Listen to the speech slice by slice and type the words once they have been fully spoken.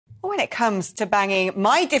when it comes to banging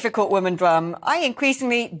my difficult woman drum, I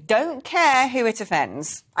increasingly don't care who it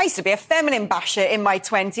offends. I used to be a feminine basher in my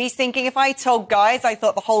 20s, thinking if I told guys I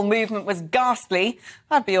thought the whole movement was ghastly,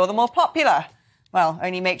 I'd be all the more popular. Well,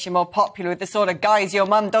 only makes you more popular with the sort of guys your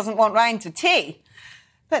mum doesn't want round to tea.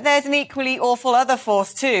 But there's an equally awful other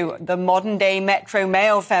force too, the modern-day metro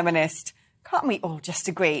male feminist. Can't we all just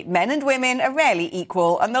agree men and women are rarely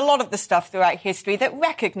equal, and a lot of the stuff throughout history that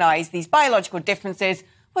recognised these biological differences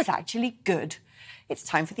was actually good? It's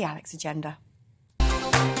time for the Alex Agenda.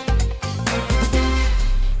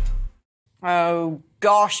 Oh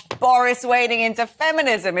gosh, Boris wading into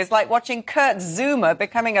feminism is like watching Kurt Zuma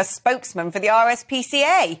becoming a spokesman for the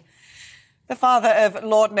RSPCA. The father of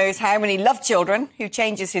Lord knows how many love children, who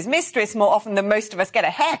changes his mistress more often than most of us get a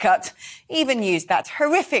haircut, even used that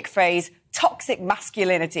horrific phrase, toxic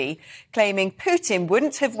masculinity, claiming Putin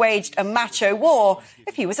wouldn't have waged a macho war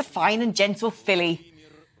if he was a fine and gentle filly.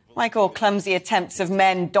 Like all clumsy attempts of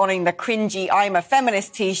men donning the cringy I'm a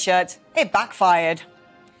feminist T-shirt, it backfired.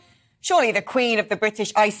 Surely the Queen of the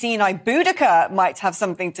British Iceni Boudica might have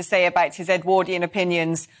something to say about his Edwardian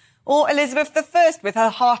opinions, or Elizabeth I with her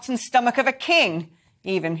heart and stomach of a king.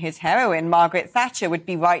 Even his heroine, Margaret Thatcher, would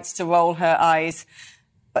be right to roll her eyes.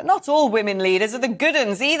 But not all women leaders are the good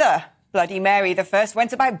uns either. Bloody Mary I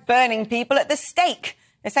went about burning people at the stake,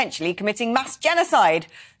 essentially committing mass genocide,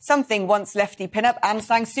 something once lefty pin-up Aung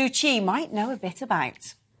San Suu Kyi might know a bit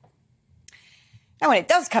about. Now, when it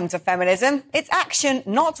does come to feminism, it's action,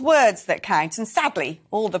 not words, that count, and sadly,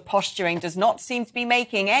 all the posturing does not seem to be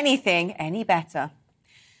making anything any better.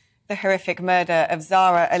 The horrific murder of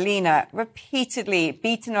Zara Alina, repeatedly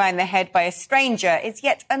beaten around the head by a stranger, is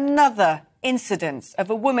yet another incidence of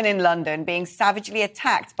a woman in London being savagely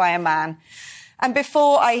attacked by a man. And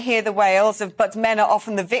before I hear the wails of "but men are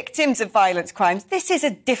often the victims of violent crimes," this is a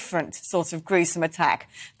different sort of gruesome attack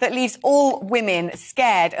that leaves all women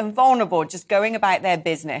scared and vulnerable just going about their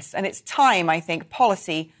business. And it's time, I think,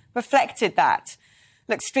 policy reflected that.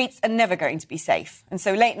 Look, streets are never going to be safe, and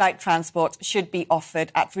so late-night transport should be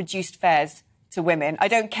offered at reduced fares to women. I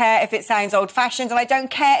don't care if it sounds old-fashioned, and I don't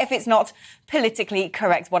care if it's not politically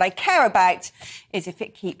correct. What I care about is if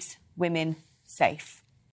it keeps women safe.